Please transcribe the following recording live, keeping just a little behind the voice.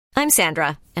I'm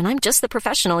Sandra, and I'm just the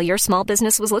professional your small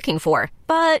business was looking for.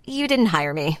 But you didn't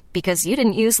hire me because you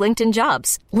didn't use LinkedIn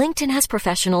Jobs. LinkedIn has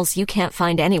professionals you can't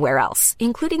find anywhere else,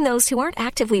 including those who aren't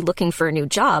actively looking for a new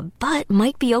job, but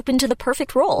might be open to the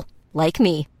perfect role, like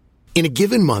me. In a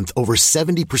given month, over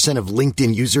 70% of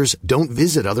LinkedIn users don't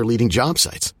visit other leading job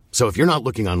sites. So if you're not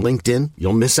looking on LinkedIn,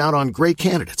 you'll miss out on great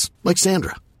candidates, like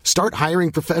Sandra. Start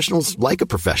hiring professionals like a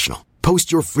professional.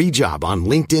 Post your free job on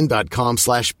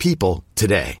linkedin.com/people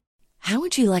today. How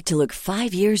would you like to look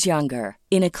 5 years younger?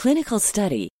 In a clinical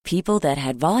study, people that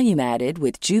had volume added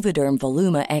with Juvederm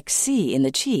Voluma XC in the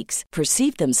cheeks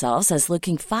perceived themselves as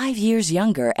looking 5 years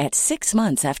younger at 6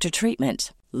 months after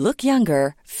treatment. Look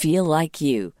younger, feel like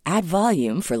you. Add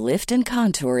volume for lift and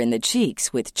contour in the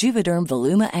cheeks with Juvederm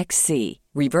Voluma XC.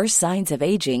 Reverse signs of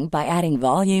aging by adding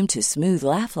volume to smooth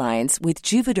laugh lines with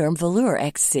Juvederm Volure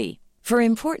XC. For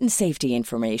important safety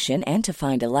information and to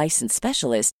find a licensed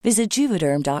specialist, visit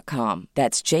Juvederm.com.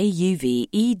 That's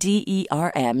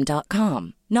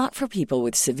JUVEDERM.com. Not for people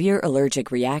with severe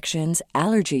allergic reactions,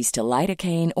 allergies to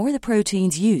lidocaine, or the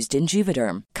proteins used in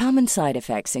Juvederm. Common side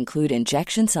effects include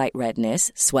injection site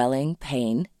redness, swelling,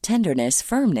 pain, tenderness,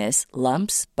 firmness,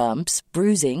 lumps, bumps,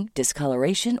 bruising,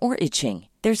 discoloration, or itching.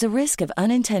 There's a risk of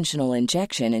unintentional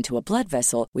injection into a blood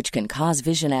vessel, which can cause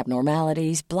vision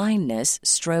abnormalities, blindness,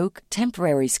 stroke,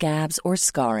 temporary scabs, or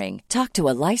scarring. Talk to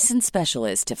a licensed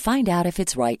specialist to find out if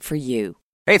it's right for you.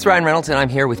 Hey, it's Ryan Reynolds, and I'm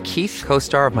here with Keith,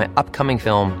 co-star of my upcoming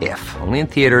film, If, only in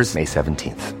theaters May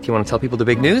 17th. Do you want to tell people the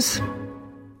big news?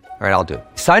 All right, I'll do it.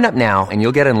 Sign up now and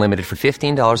you'll get unlimited for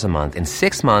 $15 a month and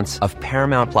 6 months of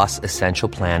Paramount Plus Essential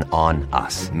Plan on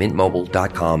us.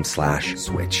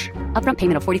 MintMobile.com/switch. Upfront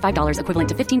payment of $45 equivalent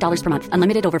to $15 per month.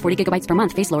 Unlimited over 40 gigabytes per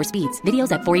month. Face lower speeds.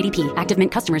 Videos at 480p. Active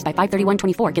Mint customers by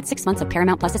 531.24 get 6 months of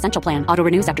Paramount Plus Essential Plan. Auto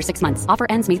renews after 6 months. Offer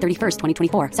ends May 31st,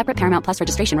 2024. Separate Paramount Plus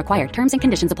registration required. Terms and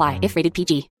conditions apply if rated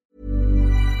PG.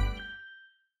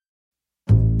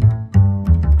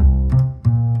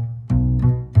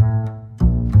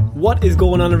 What is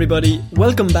going on, everybody?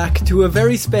 Welcome back to a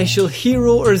very special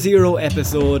Hero or Zero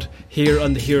episode here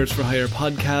on the Heroes for Hire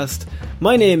podcast.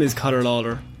 My name is Conor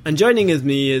Lawler, and joining as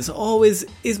me as always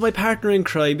is my partner in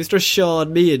crime, Mr.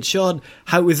 Sean Mead. Sean,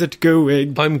 how is it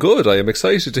going? I'm good. I am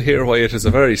excited to hear why it is a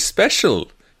very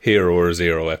special Hero or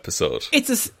Zero episode.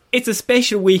 It's a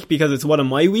special week because it's one of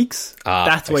my weeks.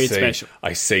 That's why it's special.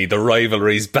 I see, the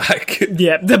rivalry's back.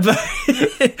 Yeah,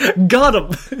 got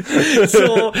him.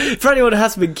 So, for anyone who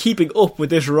hasn't been keeping up with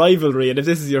this rivalry, and if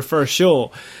this is your first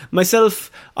show,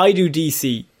 myself, I do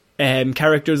DC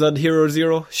characters on Hero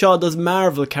Zero. Sean does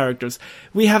Marvel characters.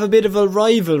 We have a bit of a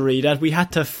rivalry that we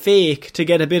had to fake to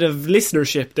get a bit of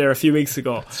listenership there a few weeks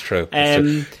ago. That's true.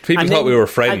 People thought we were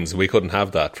friends. We couldn't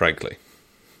have that, frankly.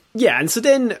 Yeah, and so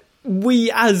then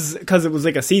because it was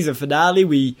like a season finale,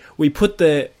 we put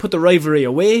the rivalry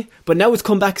away, but now it's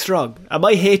come back strong, and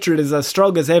my hatred is as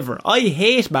strong as ever. I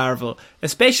hate Marvel,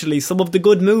 especially some of the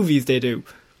good movies they do.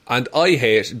 And I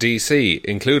hate DC,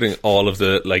 including all of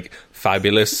the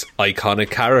fabulous, iconic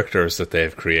characters that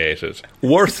they've created.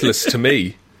 Worthless to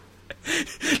me.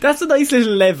 That's a nice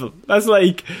little level. That's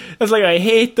like I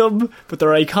hate them, but they're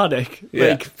iconic.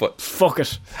 Yeah, but fuck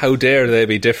it. How dare they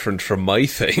be different from my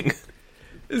thing?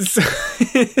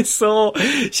 So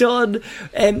Sean,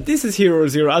 this is Hero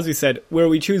Zero, as we said, where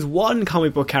we choose one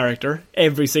comic book character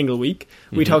every single week.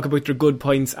 We talk about their good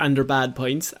points and their bad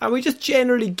points, and we just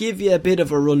generally give you a bit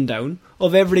of a rundown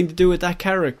of everything to do with that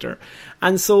character.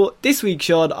 And so this week,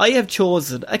 Sean, I have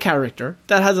chosen a character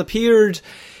that has appeared.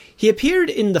 He appeared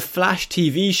in the Flash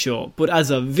TV show, but as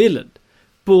a villain.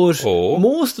 But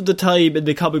most of the time in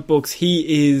the comic books,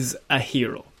 he is a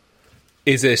hero.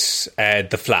 Is it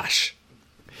The Flash?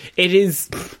 It is.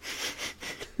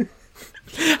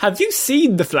 Have you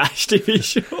seen the Flash TV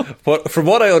show? But from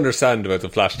what I understand about the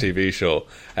Flash TV show,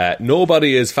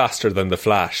 nobody is faster than the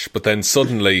Flash, but then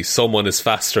suddenly someone is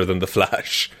faster than the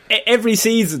Flash. Every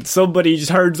season, somebody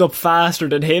just turns up faster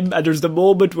than him, and there's the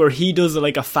moment where he does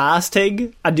a fast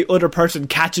thing, and the other person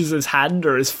catches his hand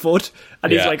or his foot,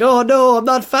 and he's like, "Oh no, I'm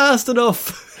not fast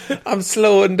enough." I'm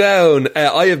slowing down.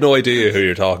 I have no idea who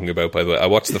you're talking about, by the way. I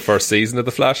watched the first season of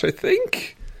The Flash, I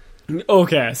think.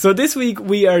 Okay, so this week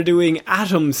we are doing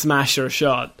Atom Smasher,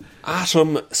 Sean.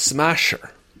 Atom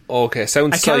Smasher. Okay,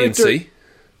 sounds sciencey.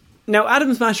 Now,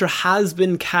 Atom Smasher has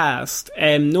been cast.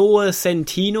 Noah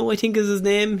Centineo, I think is his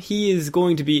name. He is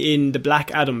going to be in the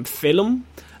Black Adam film,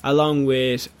 along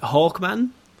with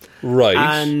Hawkman. Right.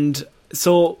 And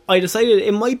so I decided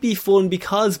it might be fun,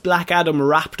 because Black Adam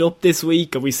wrapped up this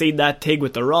week, and we seen that thing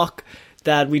with The Rock,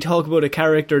 that we talk about a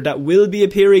character that will be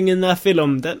appearing in that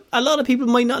film that a lot of people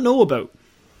might not know about.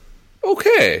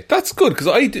 Okay, that's good, because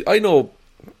I know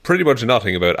pretty much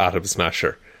nothing about Atom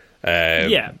Smasher.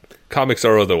 Yeah. Comics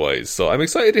or otherwise, so I'm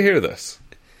excited to hear this.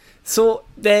 So,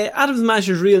 the Atom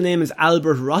Smasher's real name is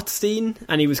Albert Rothstein,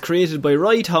 and he was created by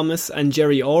Roy Thomas and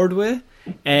Jerry Ordway.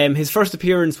 His first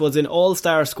appearance was in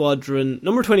All-Star Squadron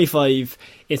number 25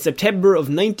 in September of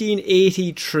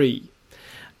 1983.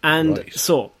 And Right.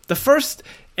 so,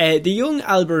 the young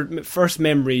Albert first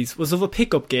memories was of a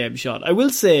pickup game shot. I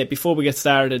will say, before we get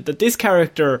started, that this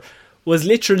character was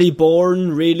literally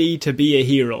born, really, to be a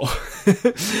hero.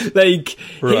 Like,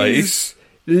 Right. his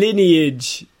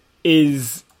lineage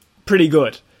is pretty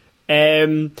good.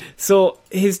 So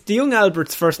the young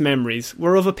Albert's first memories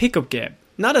were of a pickup game.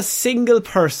 Not a single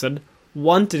person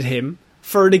wanted him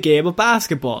for the game of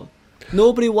basketball.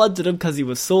 Nobody wanted him because he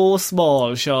was so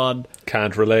small, Sean.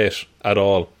 Can't relate at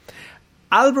all.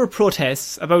 Albert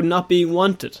protests about not being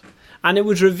wanted, and it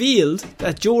was revealed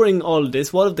that during all of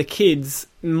this, one of the kids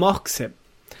mocks him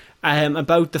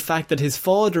about the fact that his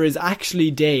father is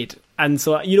actually dead. And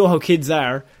so, you know how kids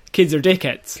are. Kids are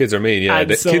dickheads. Kids are mean, yeah. And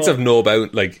Kids have no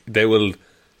bound, like, they will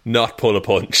not pull a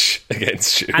punch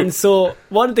against you. And so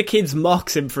one of the kids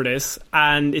mocks him for this,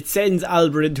 and it sends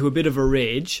Albert into a bit of a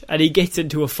rage, and he gets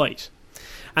into a fight.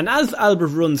 And as Albert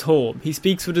runs home, he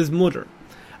speaks with his mother.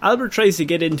 Albert tries to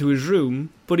get into his room,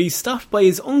 but he's stopped by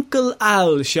his Uncle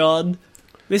Al, Sean.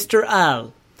 Mr.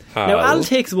 Al. Now, Al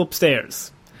takes him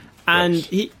upstairs, and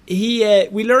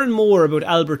we learn more about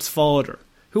Albert's father,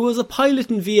 who was a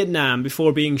pilot in Vietnam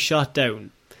before being shot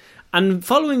down. And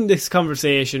following this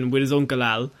conversation with his Uncle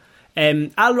Al,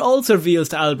 Al also reveals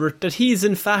to Albert that he is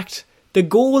in fact the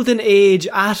Golden Age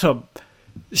Atom,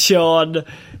 Sean.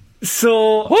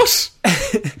 So, What?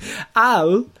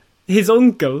 Al, his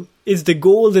uncle, is the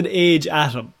Golden Age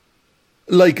Atom.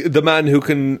 Like the man who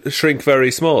can shrink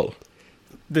very small.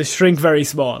 The shrink very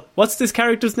small. What's this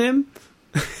character's name?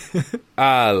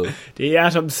 Al. The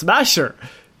Atom Smasher.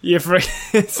 You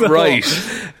forget. So, Right.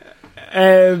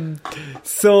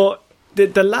 So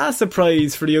the last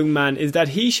surprise for the young man is that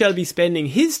he shall be spending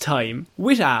his time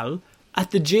with Al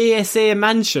at the JSA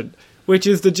mansion, which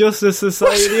is the Justice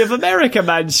Society of America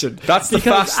mansion. That's the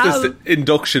Because fastest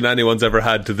induction anyone's ever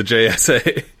had to the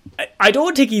JSA. I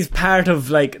don't think he's part of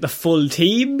like the full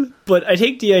team, but I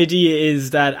think the idea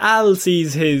is that Al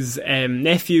sees his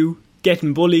nephew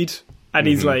getting bullied, and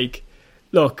he's like,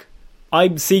 look,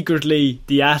 I'm secretly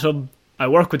the Atom, I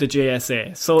work with the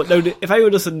JSA. So now, if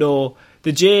anyone doesn't know,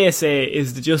 the JSA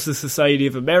is the Justice Society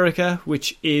of America,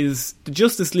 which is the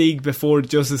Justice League before the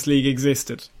Justice League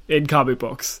existed in comic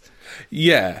books.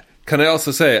 Yeah. Can I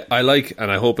also say, I like,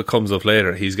 and I hope it comes up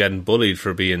later, he's getting bullied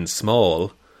for being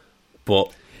small,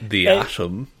 but the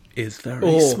Atom is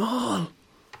very small.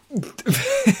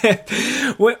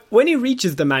 When he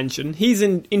reaches the mansion, he's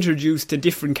introduced to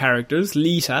different characters: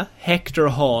 Lita, Hector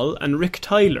Hall, and Rick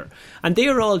Tyler. And they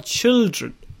are all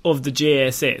children of the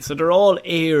JSA, so they're all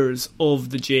heirs of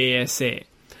the JSA.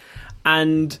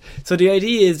 And so the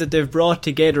idea is that they've brought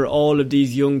together all of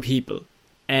these young people.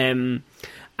 And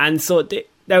so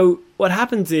now what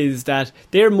happens is that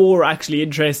they're more actually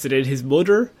interested in his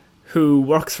mother, who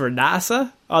works for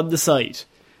NASA on the side.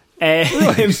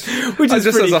 Right. Which is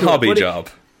just pretty as a cool. hobby But job.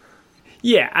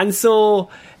 Yeah, and so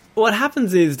what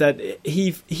happens is that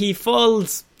he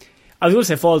falls, I was going to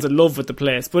say falls in love with the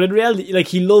place, but in reality, like,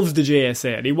 he loves the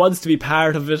JSA and he wants to be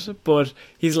part of it, but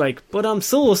he's like, but I'm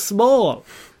so small,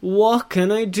 what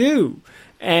can I do?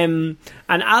 And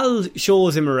Al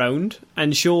shows him around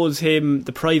and shows him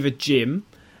the private gym,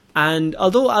 and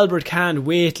although Albert can't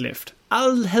weightlift,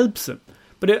 Al helps him.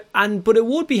 But it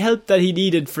won't be help that he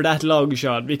needed for that long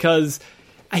shot, because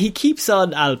he keeps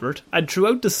on Albert, and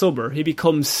throughout the summer he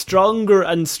becomes stronger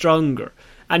and stronger,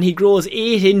 and he grows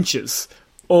 8 inches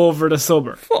over the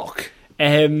summer. Fuck.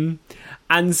 And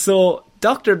so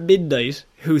Dr. Midnight,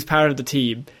 who's part of the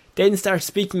team, then starts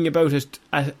speaking about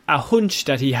a hunch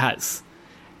that he has.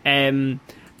 And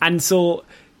so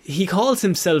he calls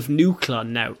himself Nuklon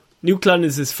now. Nuklon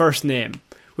is his first name,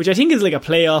 which I think is like a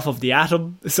play off of the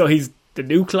Atom, so he's the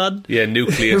Nuklon. Yeah,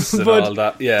 nucleus and But- all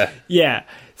that, yeah. Yeah,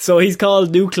 so he's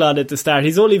called Nuklon at the start.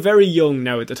 He's only very young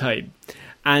now at the time.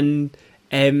 And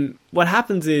what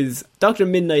happens is Dr.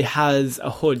 Midnight has a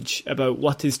hunch about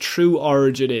what his true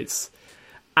origin is.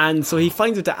 And so he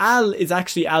finds out that Al is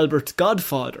actually Albert's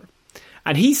godfather.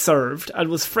 And he served and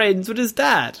was friends with his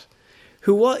dad.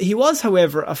 He was,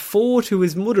 however, a foe to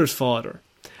his mother's father,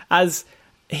 as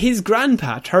his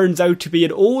grandpa turns out to be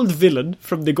an old villain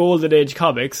from the Golden Age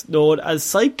comics known as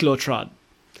Cyclotron.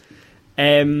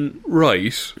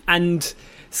 Right. And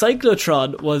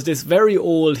Cyclotron was this very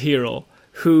old hero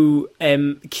who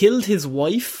killed his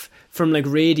wife from like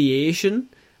radiation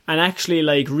and actually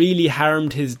like really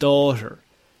harmed his daughter.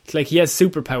 It's like he has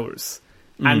superpowers.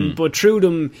 But through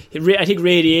them, I think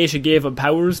radiation gave him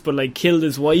powers, but like killed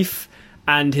his wife,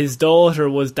 and his daughter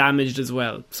was damaged as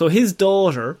well. So his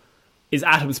daughter is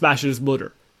Atom Smasher's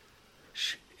mother.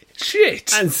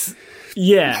 Shit.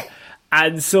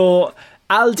 And so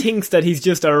Al thinks that he's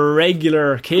just a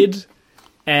regular kid,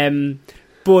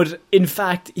 but in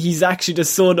fact he's actually the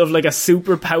son of like a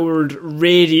super-powered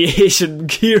radiation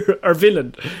gear or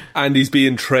villain. And he's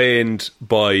being trained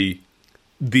by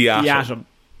the Atom. The Atom.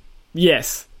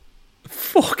 Yes.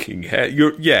 Fucking hell.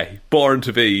 You're born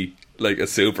to be like a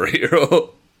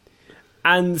superhero.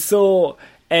 And so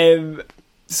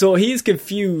he's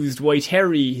confused why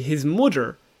Terry, his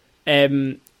mother,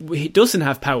 he doesn't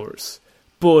have powers,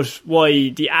 but why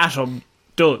the Atom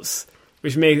does,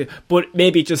 which makes. But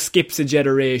maybe it just skips a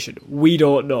generation. We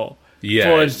don't know.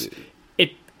 Yeah, but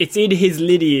it's in his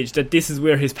lineage that this is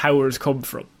where his powers come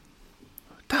from.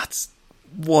 That's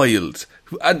wild.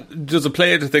 And does it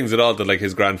play into things at all that like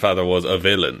his grandfather was a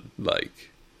villain?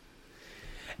 Like,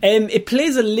 it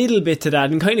plays a little bit to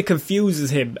that and kind of confuses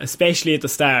him, especially at the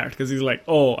start, because he's like,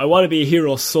 "Oh, I want to be a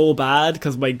hero so bad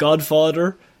because my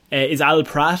godfather is Al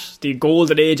Pratt, the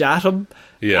Golden Age Atom."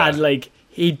 Yeah, and like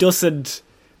he doesn't.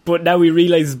 But now he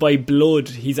realizes by blood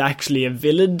he's actually a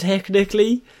villain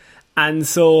technically, and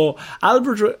so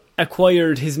Albert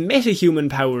acquired his metahuman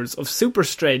powers of super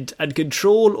strength and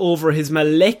control over his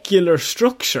molecular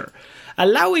structure,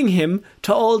 allowing him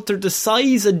to alter the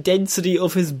size and density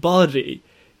of his body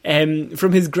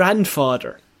from his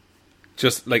grandfather.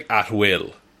 Just like at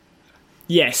will.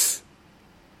 Yes.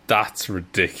 That's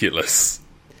ridiculous.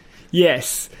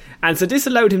 Yes. And so this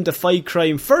allowed him to fight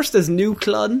crime first as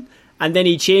Nuklon, and then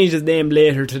he changed his name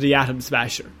later to the Atom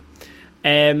Smasher.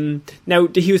 Now,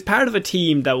 he was part of a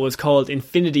team that was called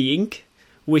Infinity Inc.,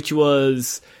 which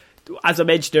was, as I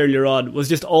mentioned earlier on, was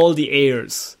just all the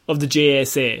heirs of the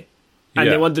JSA. And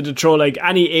they wanted to throw like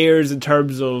any heirs in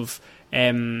terms of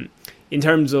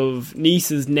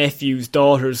nieces, nephews,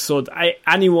 daughters. So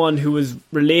anyone who was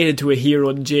related to a hero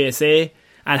in the JSA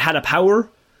and had a power,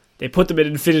 they put them in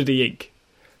Infinity Inc.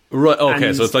 Right,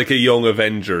 okay, so it's like a Young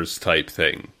Avengers type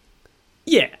thing.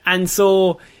 Yeah, and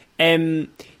so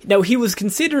now he was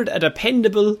considered a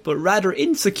dependable but rather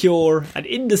insecure and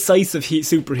indecisive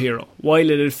superhero while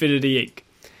in Infinity Inc.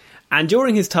 And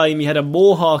during his time he had a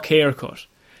mohawk haircut.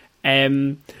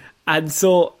 And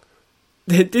so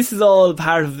this is all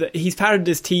part of he's part of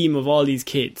this team of all these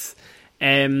kids.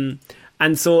 And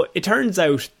so it turns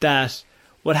out that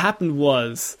what happened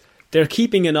was they're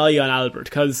keeping an eye on Albert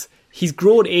because he's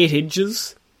grown 8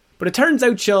 inches. But it turns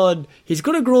out, Sean, he's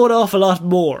going to grow an awful lot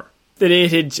more than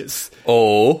 8 inches.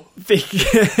 Oh.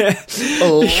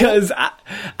 Because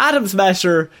Atom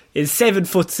Smasher is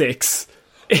 7'6"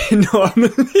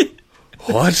 normally.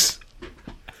 What?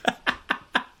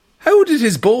 How did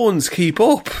his bones keep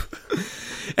up?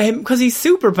 Because he's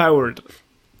super powered.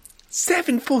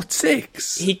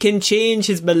 7'6". He can change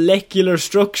his molecular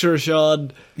structure,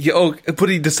 Sean. Yeah, but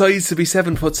he decides to be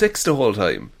 7'6" the whole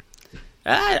time.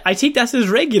 I think that's his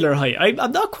regular height.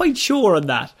 I'm not quite sure on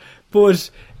that, but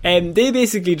they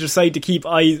basically decide to keep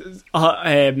eye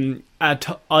on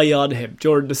him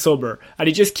during the summer, and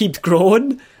he just keeps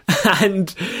growing. And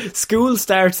school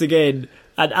starts again,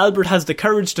 and Albert has the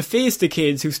courage to face the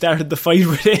kids who started the fight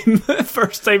with him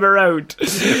first time around.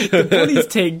 The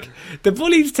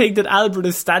bullies think that Albert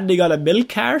is standing on a milk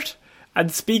cart and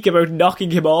speak about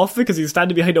knocking him off because he's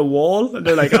standing behind a wall, and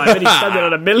they're like, I bet he's standing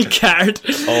on a milk cart.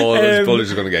 Oh, those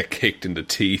bullies are going to get kicked in the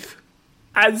teeth.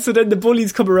 And so then the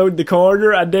bullies come around the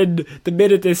corner, and then the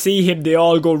minute they see him, they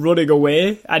all go running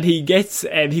away, and he goes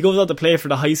on to play for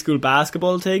the high school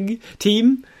basketball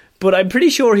team. But I'm pretty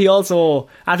sure he also,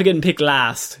 after getting picked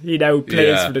last, he now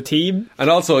plays for the team. And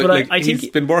also, I think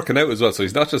he's been working out as well, so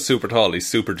he's not just super tall, he's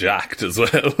super jacked as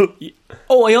well.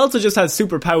 Oh, he also just has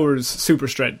superpowers, super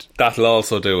strength. That'll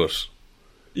also do it.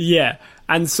 Yeah,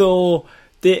 and so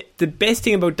the best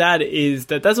thing about that is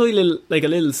that that's only a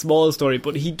little small story,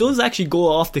 but he does actually go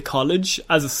off to college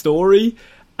as a story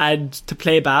and to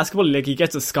play basketball. Like, he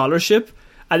gets a scholarship.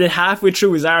 And then halfway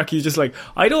through his arc, he's just like,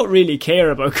 I don't really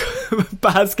care about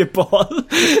basketball.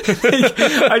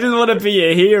 I just want to be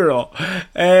a hero.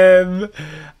 And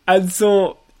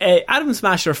so Atom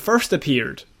Smasher first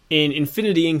appeared in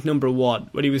Infinity Inc. #1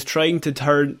 when he was trying to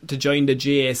join the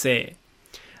JSA.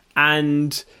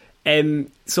 And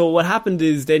so what happened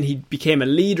is then he became a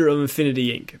leader of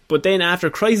Infinity Inc. But then after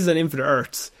Crisis on Infinite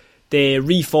Earths, they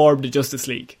reformed the Justice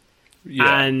League.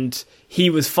 Yeah. And he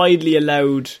was finally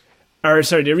allowed...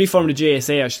 they reformed the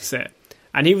JSA, I should say.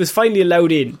 And he was finally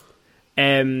allowed in.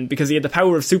 because he had the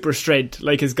power of super strength,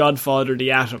 like his godfather,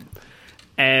 the Atom.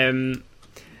 And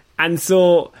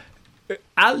so,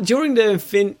 during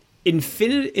the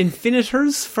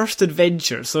Infinitor's first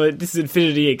adventure, so this is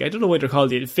Infinity Inc., I don't know why they're called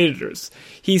the Infinitors,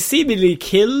 he's seemingly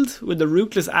killed when the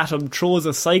ruthless Atom throws a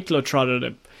cyclotron at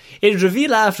him. It is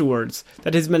revealed afterwards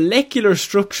that his molecular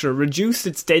structure reduced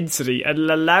its density and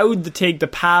allowed the thing to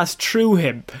pass through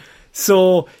him.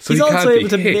 So he's he also able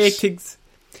to hit. make things...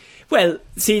 Well,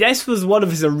 see, this was one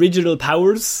of his original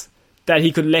powers, that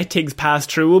he could let things pass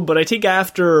through him, but I think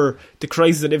after the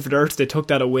Crisis on Infinite Earths, they took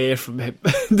that away from him.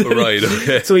 Right,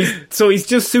 okay. So he's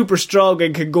just super strong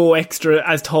and can go extra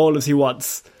as tall as he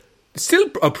wants. Still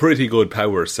a pretty good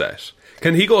power set.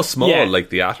 Can he go small like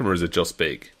the Atom, or is it just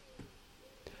big?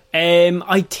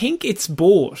 I think it's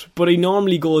both, but he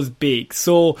normally goes big.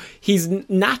 So he's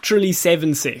naturally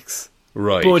 7'6".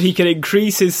 Right. But he can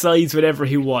increase his size whenever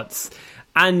he wants.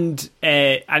 And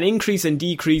an increase and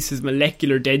decrease his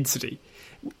molecular density.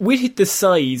 With the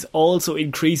size also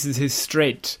increases his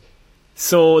strength.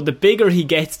 So the bigger he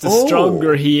gets, the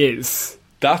stronger he is.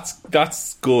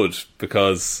 That's good,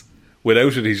 because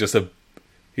without it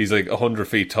he's like 100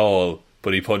 feet tall,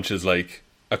 but he punches like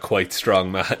a quite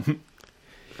strong man.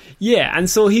 Yeah, and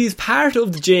so he's part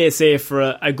of the JSA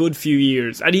for a good few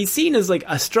years, and he's seen as like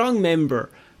a strong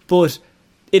member, but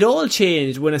it all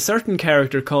changed when a certain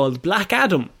character called Black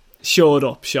Adam showed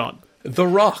up, Sean. The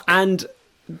Rock. And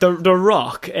the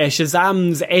Rock,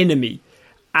 Shazam's enemy.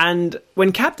 And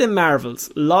when Captain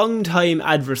Marvel's longtime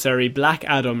adversary Black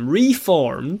Adam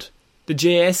reformed the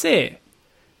JSA,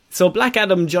 so Black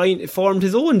Adam formed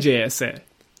his own JSA,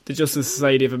 the Justice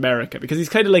Society of America, because he's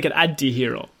kind of like an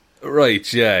anti-hero.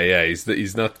 Right, yeah.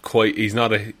 He's not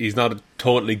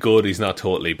totally good, he's not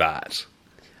totally bad.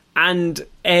 And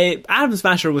Atom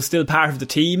Smasher was still part of the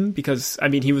team because, I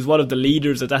mean, he was one of the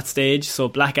leaders at that stage, so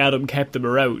Black Adam kept him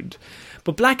around.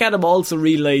 But Black Adam also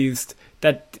realised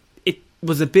that it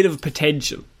was a bit of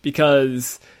potential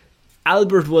because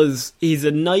Albert he's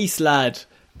a nice lad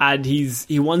and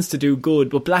he wants to do good,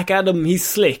 but Black Adam, he's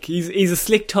slick. He's a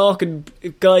slick talking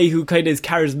guy who kind of is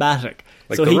charismatic.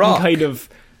 Like so The he Rock. can kind of...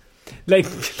 Like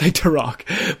The Rock.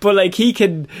 But like he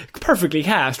can perfectly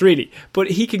cast, really.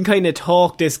 But he can kind of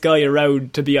talk this guy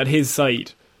around to be on his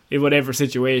side in whatever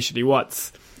situation he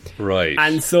wants. Right.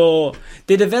 And so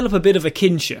they develop a bit of a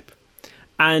kinship.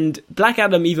 And Black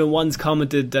Adam even once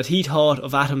commented that he thought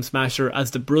of Atom Smasher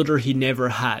as the brother he never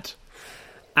had.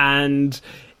 And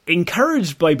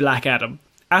encouraged by Black Adam,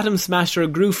 Atom Smasher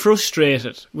grew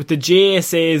frustrated with the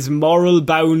JSA's moral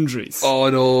boundaries. Oh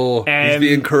no, he's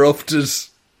being corrupted.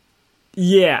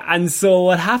 Yeah, and so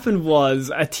what happened was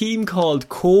a team called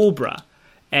Cobra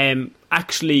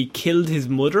actually killed his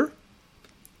mother.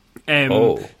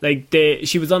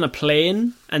 She was on a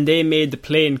plane and they made the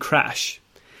plane crash.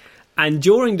 And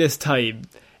during this time,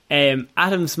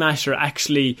 Atom Smasher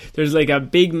actually, there's like a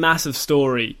big massive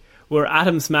story where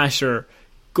Atom Smasher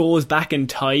goes back in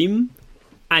time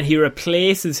and he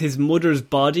replaces his mother's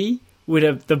body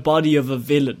with the body of a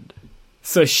villain.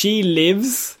 So she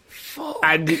lives. Fuck.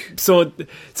 And so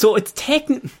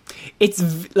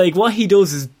it's like what he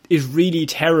does is really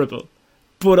terrible.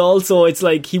 But also it's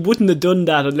like he wouldn't have done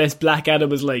that unless Black Adam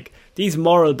was like, these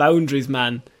moral boundaries,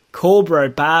 man. Cobra are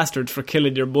bastards for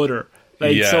killing your mother.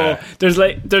 Like, yeah. So there's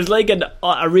like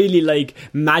a really like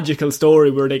magical story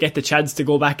where they get the chance to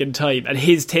go back in time, and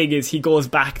his thing is he goes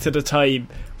back to the time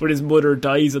where his mother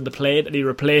dies on the plane and he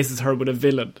replaces her with a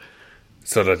villain.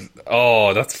 So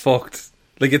that's fucked.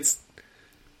 Like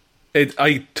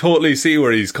I totally see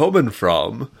where he's coming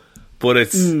from, but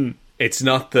it's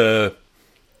not the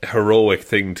heroic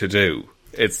thing to do.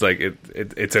 It's like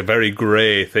it's a very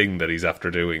grey thing that he's after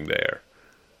doing there.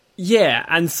 Yeah,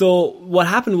 and so what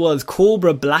happened was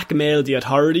Cobra blackmailed the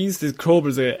authorities.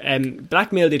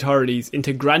 Blackmailed the authorities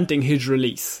into granting his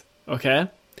release. Okay,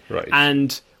 right.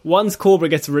 And once Cobra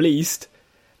gets released,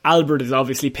 Albert is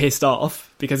obviously pissed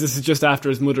off because this is just after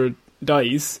his mother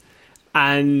dies,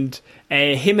 and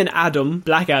him and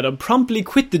Black Adam, promptly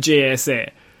quit the JSA,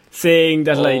 saying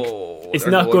that it's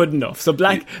not good enough. So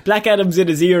Black Adam's in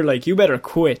his ear like, you better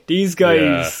quit. These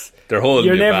guys, they're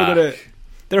holding you back.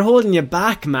 They're holding you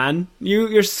back, man.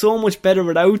 You're so much better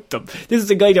without them. This is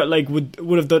a guy that like would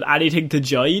have done anything to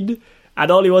join,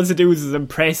 and all he wants to do is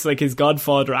impress like his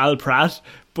godfather Al Pratt.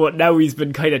 But now he's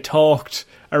been kind of talked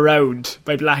around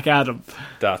by Black Adam.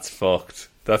 That's fucked.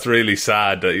 That's really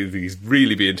sad that he's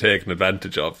really being taken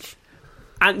advantage of.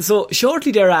 And so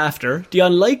shortly thereafter, the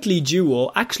unlikely duo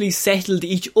actually settled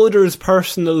each other's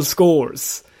personal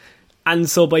scores. And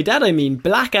so by that I mean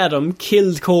Black Adam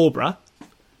killed Cobra.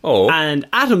 Oh. And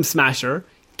Atom Smasher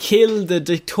killed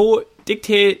the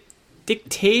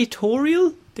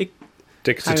dictatorial?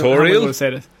 Dictatorial?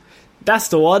 That's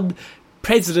the one.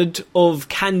 President of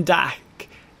Kandak,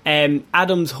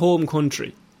 Adam's home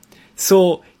country.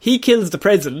 So he kills the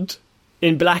president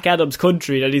in Black Adam's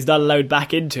country that he's not allowed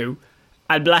back into,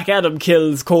 and Black Adam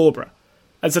kills Cobra.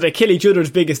 And so they kill each other's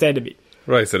biggest enemy.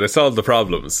 Right, so they solve the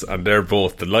problems, and they're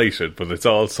both delighted, but it's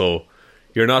also,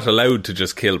 you're not allowed to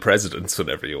just kill presidents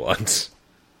whenever you want.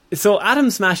 So Atom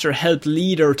Smasher helped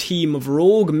lead our team of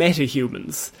rogue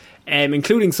metahumans,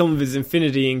 including some of his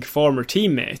Infinity Inc. former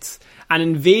teammates, and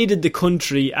invaded the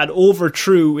country and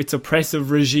overthrew its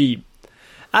oppressive regime.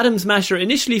 Atom Smasher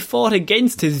initially fought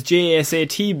against his JSA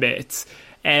teammates,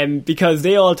 because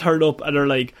they all turned up and are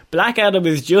like, Black Adam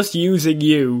is just using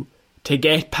you to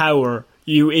get power,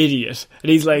 you idiot.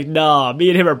 And he's like, nah, me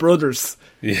and him are brothers.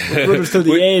 Yeah. We're brothers till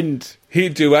the end.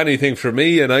 He'd do anything for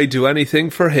me and I'd do anything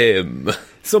for him.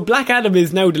 So Black Adam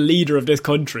is now the leader of this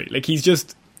country. Like, he's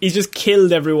just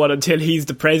killed everyone until he's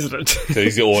the president. So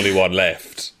he's the only one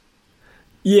left.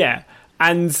 Yeah.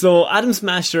 And so Atom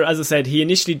Smasher, as I said, he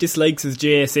initially dislikes his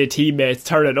JSA teammates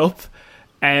turning up,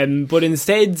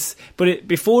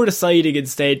 before deciding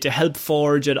instead to help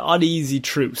forge an uneasy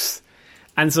truce.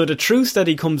 And so the truce that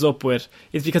he comes up with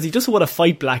is because he doesn't want to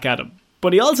fight Black Adam,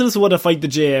 but he also doesn't want to fight the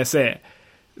JSA.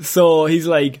 So he's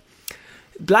like,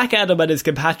 Black Adam and his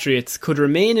compatriots could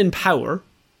remain in power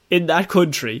in that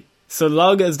country so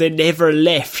long as they never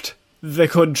left the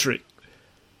country.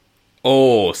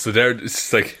 Oh, so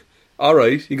it's like,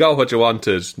 alright, you got what you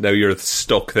wanted, now you're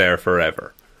stuck there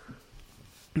forever.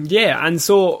 Yeah, and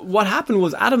so what happened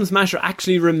was Atom Smasher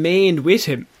actually remained with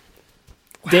him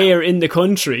there in the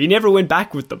country. He never went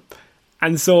back with them.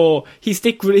 And so he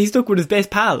stuck with his best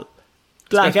pal,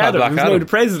 Black Adam, who's now the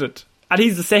president. And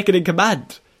he's the second in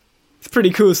command. It's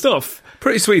pretty cool stuff.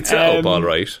 Pretty sweet setup,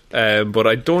 alright. But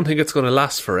I don't think it's going to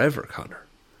last forever, Connor.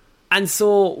 And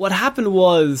so what happened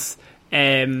was,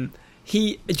 during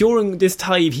this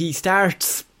time, he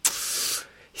starts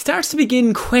to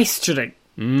begin questioning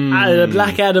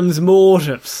Black Adam's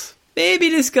motives. Maybe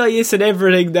this guy isn't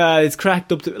everything that is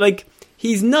cracked up to. Like,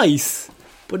 he's nice,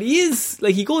 but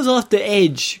he goes off the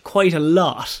edge quite a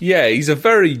lot. Yeah, he's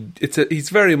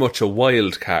very much a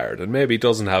wild card, and maybe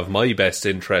doesn't have my best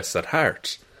interests at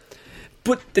heart.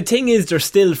 But the thing is, they're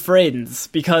still friends,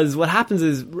 because what happens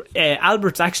is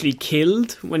Albert's actually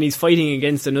killed when he's fighting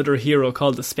against another hero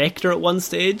called the Spectre at one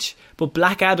stage, but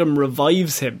Black Adam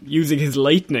revives him using his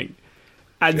lightning.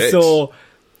 And so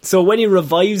when he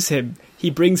revives him,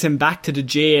 he brings him back to the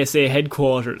JSA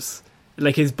headquarters,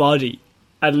 like his body,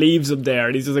 and leaves him there.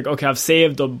 And he's just like, okay, I've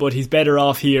saved him, but he's better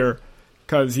off here,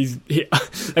 because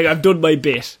like, I've done my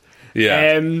bit.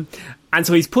 Yeah. And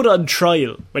so he's put on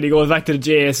trial when he goes back to the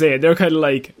JSA. And they're kind of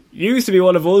like, you used to be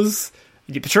one of us,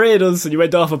 you betrayed us, and you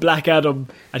went off with Black Adam,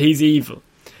 and he's evil.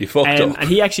 You fucked up. And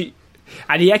he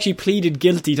actually pleaded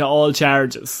guilty to all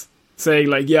charges, saying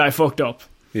like, yeah, I fucked up.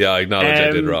 Yeah, I acknowledge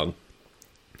I did wrong.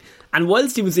 And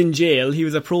whilst he was in jail, he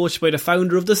was approached by the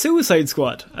founder of the Suicide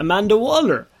Squad, Amanda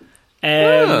Waller.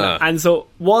 And so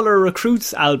Waller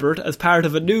recruits Albert as part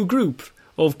of a new group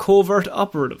of covert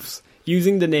operatives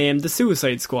using the name the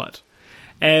Suicide Squad.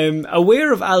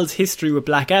 Aware of Al's history with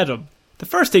Black Adam, the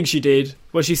first thing she did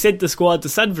was she sent the squad to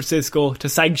San Francisco to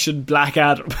sanction Black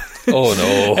Adam. Oh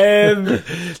no.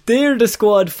 There the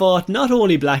squad fought not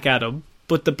only Black Adam,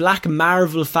 but the Black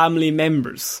Marvel family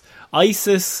members,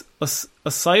 Isis,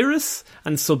 Osiris,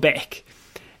 and Sobek.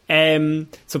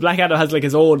 So Black Adam has like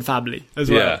his own family as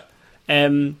well.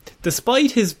 Yeah.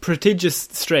 Despite his prodigious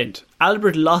strength,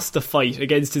 Albert lost the fight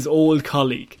against his old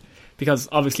colleague, because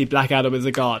obviously Black Adam is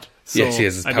a god. So, yes, he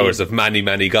has his powers of many,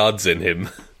 many gods in him.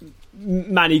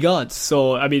 Many gods.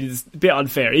 So, I mean, it's a bit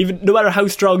unfair. Even no matter how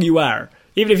strong you are,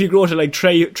 even if you grow to like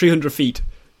 300 feet,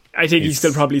 I think he's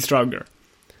still probably stronger.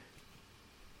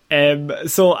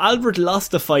 So Albert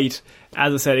lost the fight,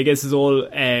 as I said, against his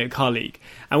old colleague.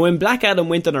 And when Black Adam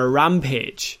went on a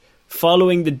rampage,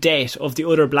 following the death of the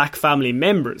other Black family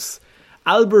members,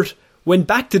 Albert went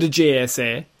back to the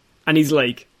JSA, and he's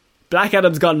like, Black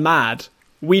Adam's gone mad,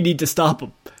 we need to stop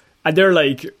him. And they're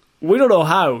like, we don't know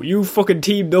how, you fucking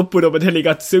teamed up with him until he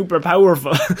got super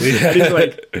powerful. Yeah. And he's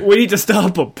like, we need to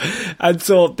stop him. And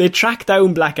so they track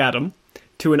down Black Adam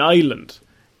to an island.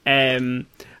 And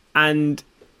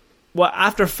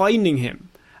after finding him,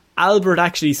 Albert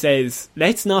actually says,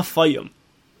 let's not fight him.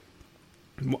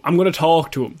 I'm going to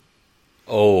talk to him.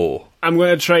 Oh. I'm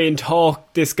going to try and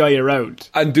talk this guy around.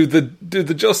 And do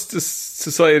the Justice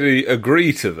Society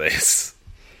agree to this?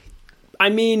 I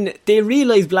mean, they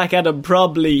realise Black Adam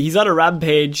he's on a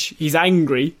rampage, he's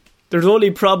angry. There's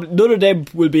only none of them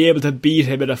will be able to beat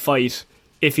him in a fight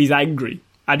if he's angry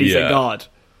and he's Yeah. a god.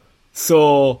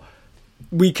 So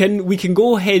we can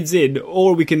go heads in,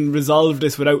 or we can resolve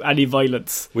this without any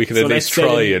violence. We can So at let's least send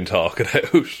try in- and talk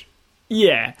it out.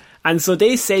 Yeah, and so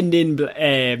they send in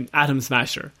Atom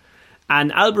Smasher,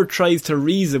 and Albert tries to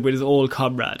reason with his old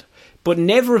comrade, but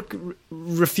never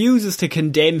refuses to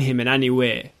condemn him in any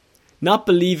way, not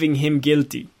believing him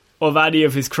guilty of any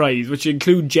of his crimes, which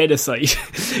include genocide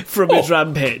from his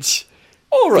rampage.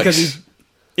 All right. Because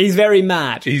he's very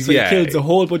mad. He's- so he yeah. kills a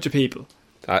whole bunch of people.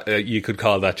 You could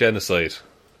call that genocide.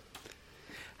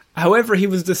 However, he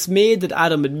was dismayed that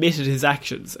Adam admitted his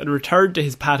actions and returned to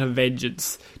his path of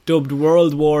vengeance, dubbed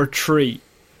World War III.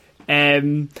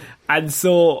 And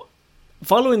so,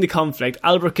 following the conflict,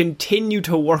 Albert continued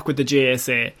to work with the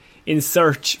JSA in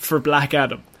search for Black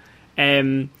Adam,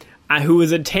 and who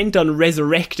was intent on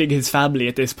resurrecting his family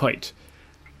at this point.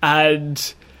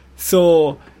 And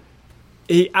so,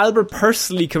 Albert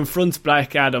personally confronts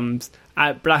Black Adam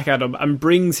and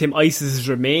brings him Isis's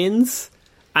remains,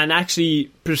 and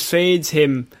actually persuades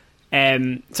him,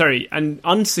 and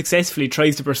unsuccessfully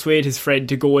tries to persuade his friend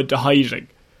to go into hiding.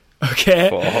 Okay?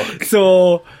 Fuck.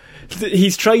 So,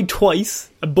 he's tried twice,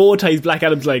 and both times Black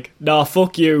Adam's like, nah,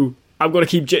 fuck you, I'm going to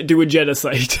keep doing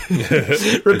genocide.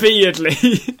 Repeatedly.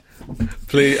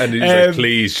 Please, and he's like,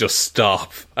 please just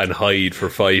stop and hide for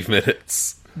 5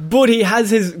 minutes. But he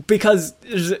has because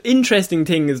there's an interesting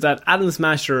thing is that Atom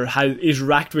Smasher is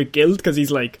racked with guilt, because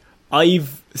he's like,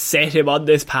 I've set him on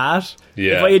this path.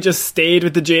 Yeah. If I had just stayed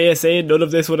with the JSA, none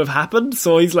of this would have happened.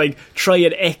 So he's like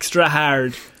trying extra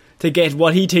hard to get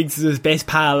what he thinks is his best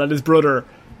pal and his brother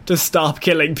to stop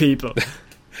killing people.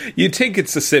 You'd think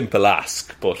it's a simple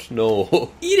ask, but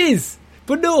no. It is,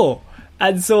 but no.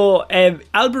 And so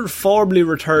Albert formally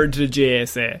returned to the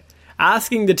JSA,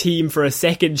 asking the team for a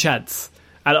second chance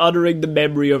and honouring the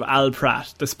memory of Al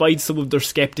Pratt, despite some of their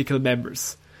sceptical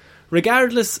members.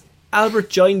 Regardless, Albert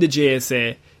joined the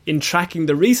JSA in tracking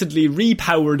the recently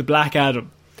repowered Black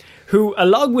Adam, who,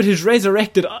 along with his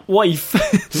resurrected wife,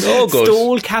 Oh, good.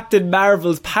 stole Captain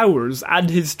Marvel's powers and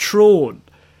his throne.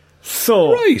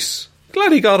 So, Right.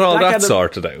 Glad he got all Black that Adam-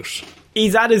 sorted out.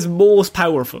 he's at his most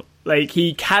powerful. Like,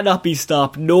 he cannot be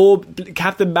stopped. No,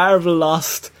 Captain Marvel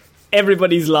lost.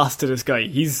 Everybody's lost to this guy.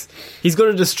 He's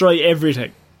going to destroy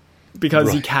everything because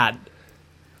he Right. can.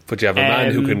 But you have a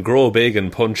man who can grow big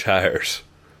and punch hard.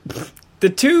 The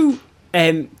two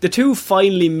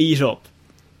finally meet up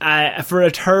for a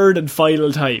third and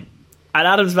final time, and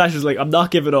Atom Smasher's like, I'm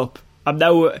not giving up.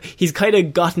 He's kind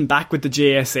of gotten back with the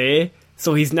JSA,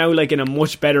 so he's now like in a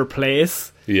much better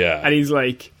place. Yeah. And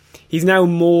he's now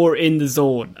more in the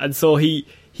zone, and so he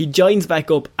joins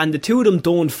back up, and the two of them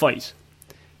don't fight,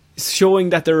 showing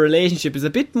that their relationship is a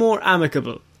bit more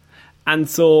amicable. And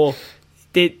so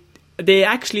they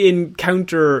actually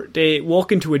they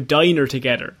walk into a diner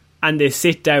together, and they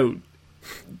sit down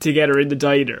together in the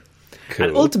diner. Cool.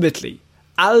 And ultimately,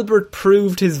 Albert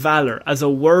proved his valour as a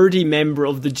worthy member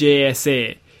of the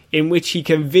JSA, in which he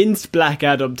convinced Black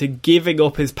Adam to giving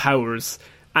up his powers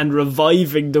and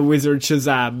reviving the wizard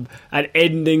Shazam and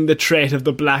ending the threat of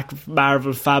the Black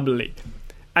Marvel family.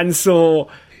 And so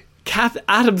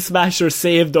Atom Smasher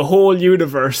saved the whole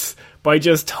universe by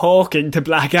just talking to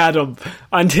Black Adam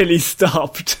until he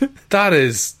stopped. That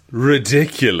is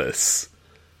ridiculous.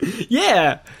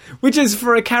 Yeah, which is,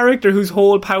 for a character whose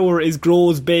whole power is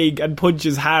grows big and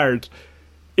punches hard,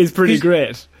 is pretty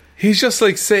great. He's just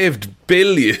like saved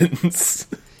billions.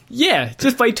 Yeah,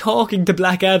 just by talking to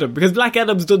Black Adam, because Black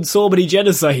Adam's done so many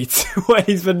genocides when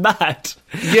he's been mad.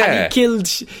 Yeah. And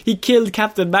he killed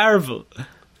Captain Marvel.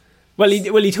 Well,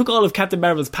 he took all of Captain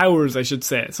Marvel's powers, I should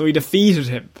say, so he defeated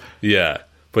him. Yeah.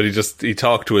 But he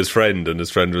talked to his friend, and his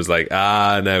friend was like,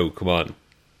 no, come on.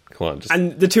 Just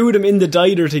And the two of them in the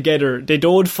diner together, they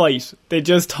don't fight, they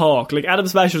just talk. Like, Atom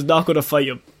Smasher's not going to fight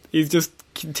him. He's just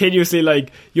continuously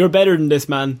like, you're better than this,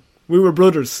 man. We were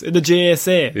brothers in the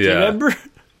JSA. Do you Yeah. remember?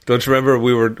 Don't you remember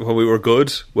when we were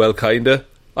good? Well, kinda.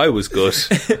 I was good.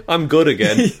 I'm good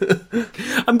again.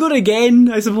 I'm good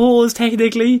again, I suppose,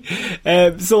 technically.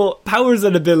 So, powers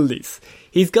and abilities.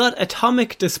 He's got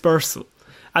atomic dispersal.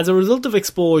 As a result of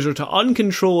exposure to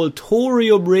uncontrolled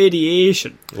thorium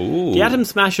radiation, Ooh. the Atom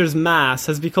Smasher's mass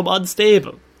has become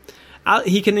unstable.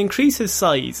 He can increase his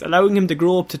size, allowing him to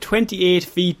grow up to 28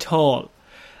 feet tall.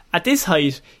 At this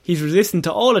height, he's resistant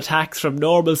to all attacks from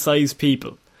normal-sized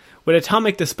people. With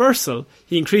atomic dispersal,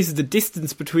 he increases the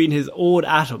distance between his own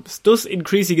atoms, thus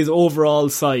increasing his overall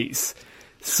size.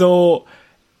 So,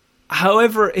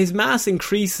 however, his mass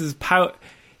increased power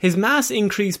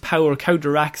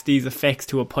counteracts these effects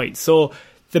to a point. So,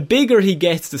 the bigger he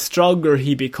gets, the stronger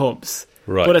he becomes.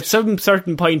 Right. But at some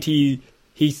certain point, he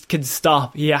he can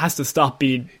stop. He has to stop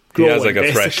being growing. He has like a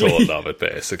basically. threshold of it,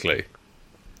 basically.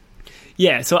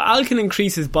 Yeah, so Al can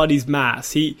increase his body's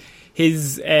mass.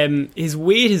 His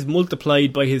weight is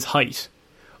multiplied by his height.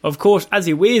 Of course, as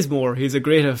he weighs more, he has a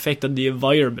greater effect on the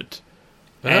environment.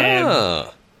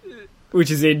 Which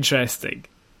is interesting.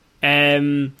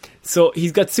 So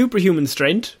he's got superhuman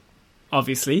strength,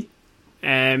 obviously.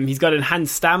 He's got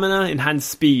enhanced stamina, enhanced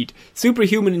speed,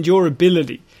 superhuman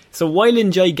endurability. So while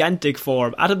in gigantic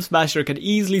form, Atom Smasher can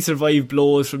easily survive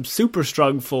blows from super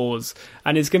strong foes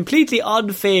and is completely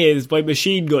unfazed by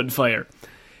machine gun fire.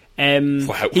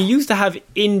 Wow. He used to have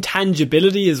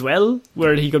intangibility as well,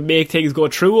 where he could make things go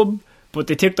through him, but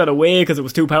they took that away because it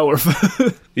was too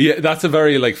powerful. Yeah, that's a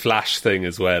very like Flash thing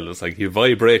as well. It's like you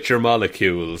vibrate your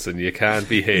molecules and you can't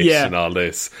be hit and all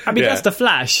this. I mean, that's the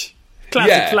Flash.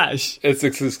 Classic Flash.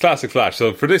 It's classic Flash.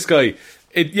 So for this guy,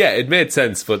 it made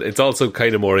sense, but it's also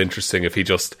kind of more interesting if he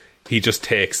just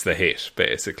takes the hit,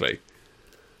 basically.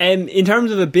 In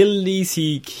terms of abilities,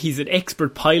 he's an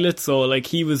expert pilot, so like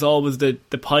he was always the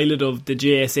pilot of the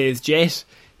JSA's jet.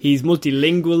 He's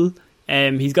multilingual.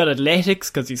 He's got athletics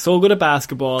because he's so good at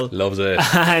basketball. Loves it.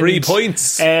 3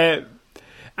 points.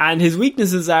 And his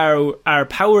weaknesses are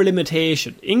power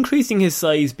limitation. Increasing his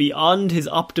size beyond his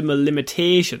optimal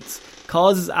limitations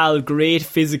causes Al great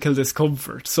physical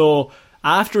discomfort. So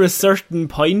after a certain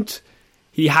point,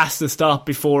 he has to stop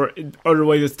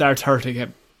otherwise it starts hurting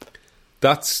him.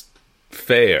 That's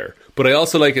fair. But I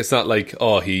also like it's not like,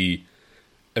 he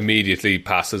immediately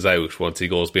passes out once he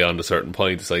goes beyond a certain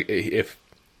point. It's like,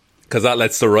 because that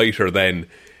lets the writer then,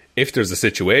 if there's a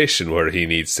situation where he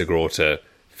needs to grow to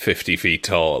 50 feet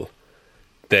tall,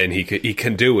 then he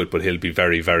can do it, but he'll be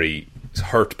very, very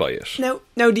hurt by it. Now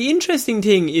the interesting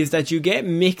thing is that you get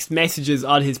mixed messages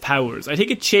on his powers. I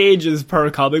think it changes per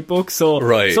comic book, so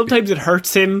sometimes it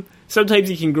hurts him, sometimes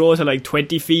he can grow to like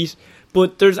 20 feet,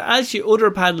 but there's actually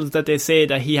other panels that they say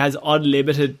that he has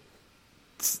unlimited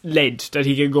length that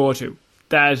he can go to,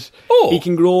 that he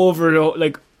can grow over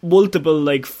like multiple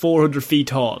like 400 feet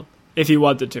tall if he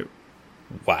wanted to.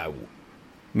 Wow.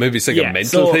 Maybe it's like a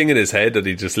mental thing in his head that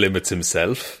he just limits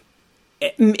himself.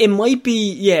 It might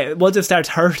be, once it starts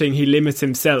hurting, he limits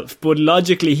himself. But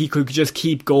logically, he could just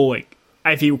keep going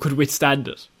if he could withstand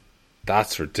it.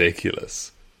 That's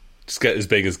ridiculous. Just get as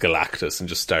big as Galactus and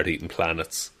just start eating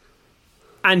planets.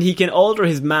 And he can alter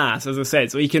his mass, as I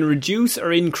said. So he can reduce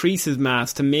or increase his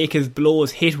mass to make his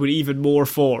blows hit with even more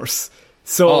force.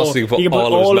 So he can put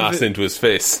all of his mass into his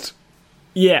fist.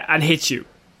 Yeah, and hit you.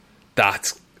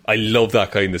 I love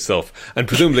that kind of stuff. And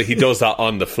presumably he does that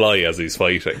on the fly as he's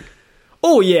fighting.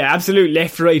 Oh yeah, absolutely.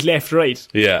 Left, right.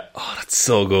 Yeah. Oh, that's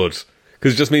so good.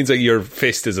 Because it just means that your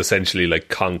fist is essentially like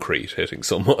concrete hitting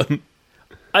someone.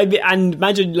 And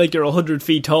imagine like you're 100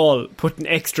 feet tall, putting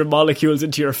extra molecules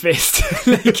into your fist.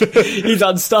 Like, he's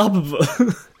unstoppable.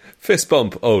 Fist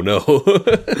bump. Oh no.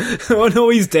 Oh no,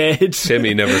 he's dead.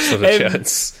 Timmy never stood a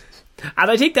chance.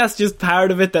 And I think that's just part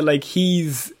of it, that like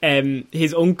he's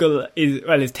his uncle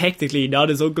is technically not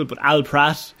his uncle, but Al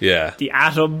Pratt. Yeah. The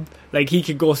Atom, like he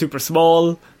can go super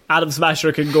small. Atom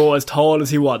Smasher can go as tall as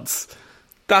he wants.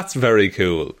 That's very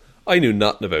cool. I knew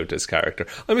nothing about this character.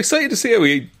 I'm excited to see how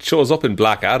he shows up in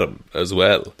Black Adam as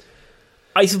well.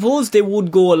 I suppose they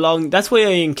would go along. That's why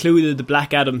I included the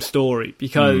Black Adam story,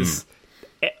 because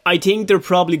I think they're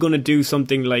probably going to do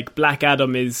something like Black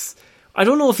Adam is... I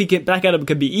don't know if Black Adam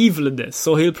can be evil in this,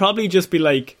 so he'll probably just be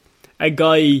like a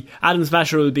guy. Atom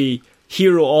Smasher will be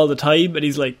hero all the time, and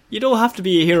he's like, you don't have to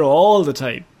be a hero all the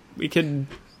time. We can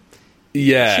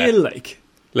chill,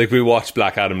 like we watch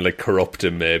Black Adam like corrupt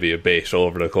him maybe a bit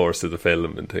over the course of the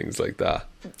film and things like that.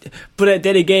 But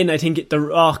then again, I think The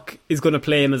Rock is going to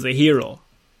play him as a hero,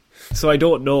 so I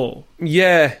don't know.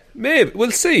 Yeah, maybe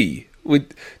we'll see.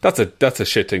 That's a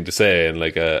shit thing to say in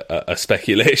like a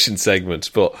speculation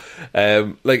segment, but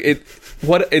I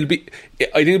think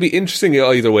it'll be interesting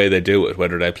either way they do it,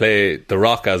 whether they play The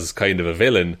Rock as kind of a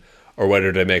villain or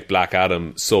whether they make Black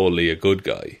Adam solely a good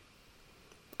guy.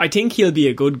 I think he'll be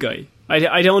a good guy.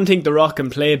 I don't think The Rock can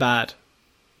play bad.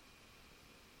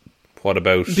 What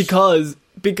about because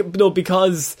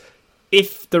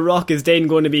if The Rock is then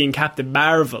going to be in Captain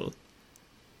Marvel,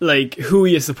 like, who are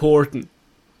you supporting?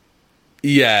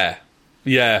 Yeah,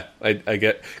 I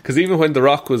get... Because even when The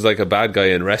Rock was like a bad guy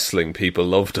in wrestling, people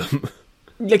loved him.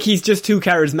 Like, he's just too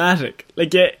charismatic.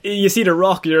 Like, you see The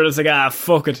Rock, you're just like,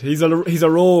 fuck it, he's a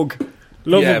rogue.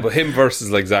 Love him. But him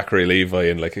versus like Zachary Levi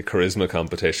in like a charisma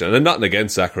competition, and I'm nothing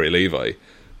against Zachary Levi,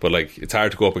 but like it's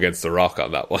hard to go up against The Rock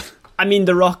on that one. I mean,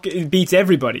 The Rock beats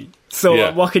everybody,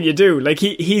 so what can you do? Like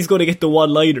he's going to get the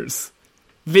one-liners.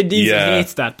 Vin Diesel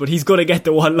hates that, but he's going to get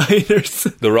the one-liners.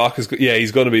 The Rock is... Yeah,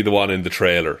 he's going to be the one in the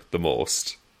trailer the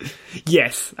most.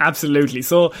 Yes, absolutely.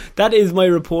 So that is my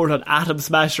report on Atom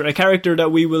Smasher, a character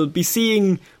that we will be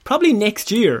seeing probably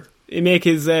next year make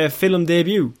his film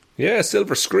debut. Yeah,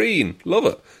 silver screen. Love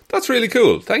it. That's really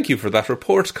cool. Thank you for that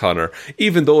report, Connor.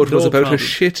 Even though it was about a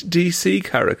shit DC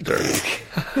character.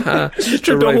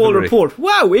 The whole report.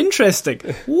 Wow, interesting.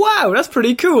 Wow, that's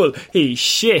pretty cool. He's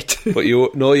shit. But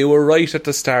you were right at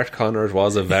the start, Connor. It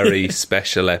was a very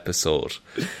special episode.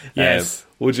 Yes.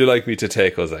 Would you like me to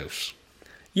take us out?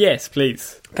 Yes,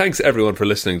 please. Thanks everyone for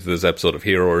listening to this episode of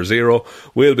Hero or Zero.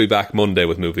 We'll be back Monday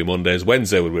with Movie Mondays,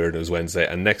 Wednesday with Weird News Wednesday,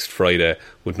 and next Friday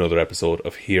with another episode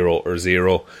of Hero or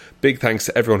Zero. Big thanks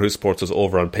to everyone who supports us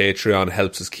over on Patreon,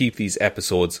 helps us keep these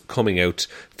episodes coming out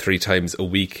 3 times a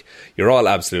week. You're all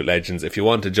absolute legends. If you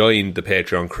want to join the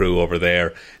Patreon crew over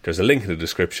there, there's a link in the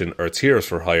description, or it's Heroes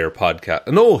for Hire podcast.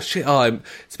 No, shit,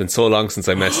 it's been so long since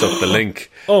I messed up the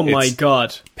link. Oh my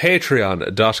God.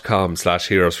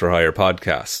 Patreon.com/Heroes for Hire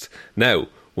podcast. Now,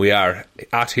 we are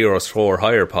at Heroes for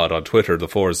Hire Pod on Twitter. The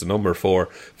 4 is the number 4.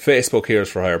 Facebook,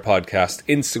 Heroes for Hire Podcast.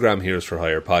 Instagram, Heroes for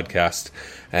Hire Podcast.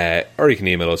 Or you can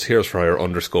email us,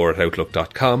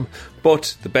 heroesforhire_@outlook.com.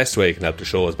 But the best way you can help the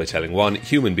show is by telling one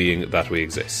human being that we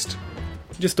exist.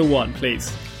 Just the one,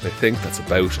 please. I think that's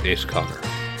about it, Connor.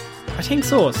 I think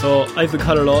so. So I've been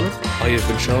Conor Lawler. I have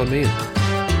been Sean Meehan.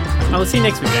 I will see you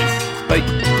next week, guys. Bye.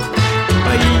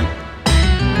 Bye.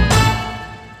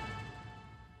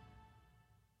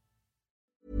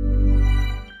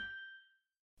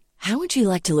 How would you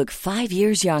like to look 5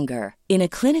 years younger? In a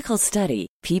clinical study,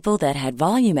 people that had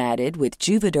volume added with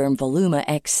Juvederm Voluma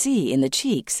XC in the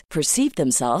cheeks perceived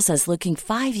themselves as looking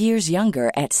 5 years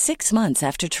younger at 6 months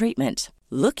after treatment.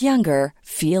 Look younger,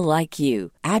 feel like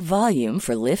you. Add volume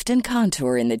for lift and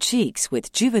contour in the cheeks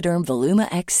with Juvederm Voluma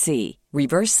XC.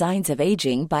 Reverse signs of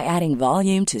aging by adding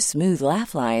volume to smooth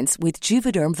laugh lines with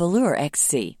Juvederm Volure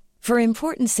XC. For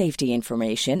important safety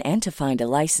information and to find a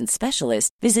licensed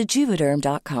specialist, visit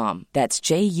Juvederm.com. That's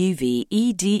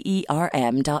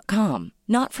JUVEDERM.com.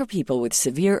 Not for people with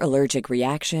severe allergic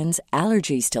reactions,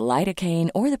 allergies to lidocaine,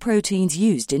 or the proteins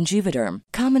used in Juvederm.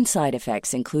 Common side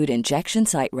effects include injection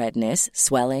site redness,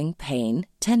 swelling, pain,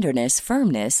 tenderness,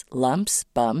 firmness, lumps,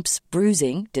 bumps,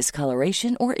 bruising,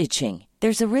 discoloration, or itching.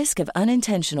 There's a risk of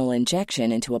unintentional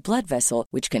injection into a blood vessel,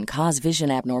 which can cause vision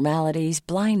abnormalities,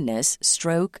 blindness,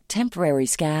 stroke, temporary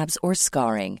scabs, or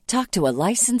scarring. Talk to a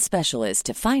licensed specialist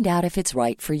to find out if it's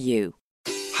right for you.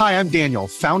 Hi, I'm Daniel,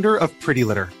 founder of Pretty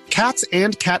Litter. Cats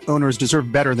and cat owners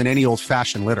deserve better than any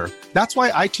old-fashioned litter. That's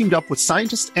why I teamed up with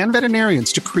scientists and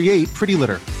veterinarians to create Pretty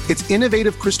Litter. Its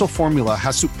innovative crystal formula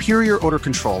has superior odor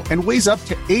control and weighs up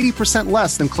to 80%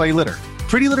 less than clay litter.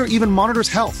 Pretty Litter even monitors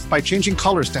health by changing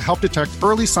colors to help detect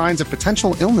early signs of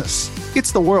potential illness.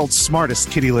 It's the world's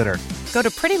smartest kitty litter. Go to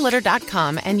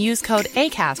prettylitter.com and use code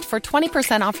ACAST for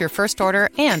 20% off your first order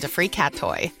and a free cat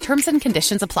toy. Terms and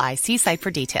conditions apply. See site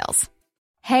for details.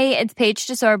 Hey, it's Paige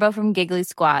DeSorbo from Giggly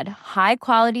Squad. High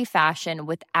quality fashion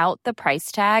without the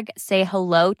price tag. Say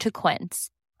hello to Quince.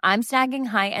 I'm snagging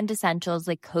high-end essentials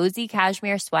like cozy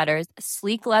cashmere sweaters,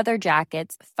 sleek leather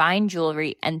jackets, fine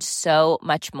jewelry, and so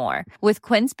much more. With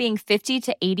Quince being 50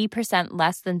 to 80%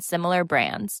 less than similar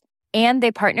brands. And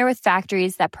they partner with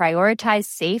factories that prioritize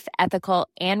safe, ethical,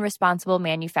 and responsible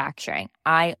manufacturing.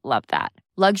 I love that.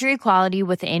 Luxury quality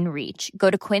within reach. Go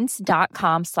to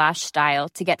quince.com/style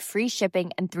to get free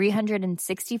shipping and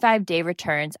 365-day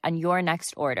returns on your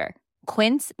next order.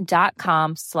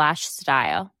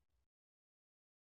 Quince.com/style.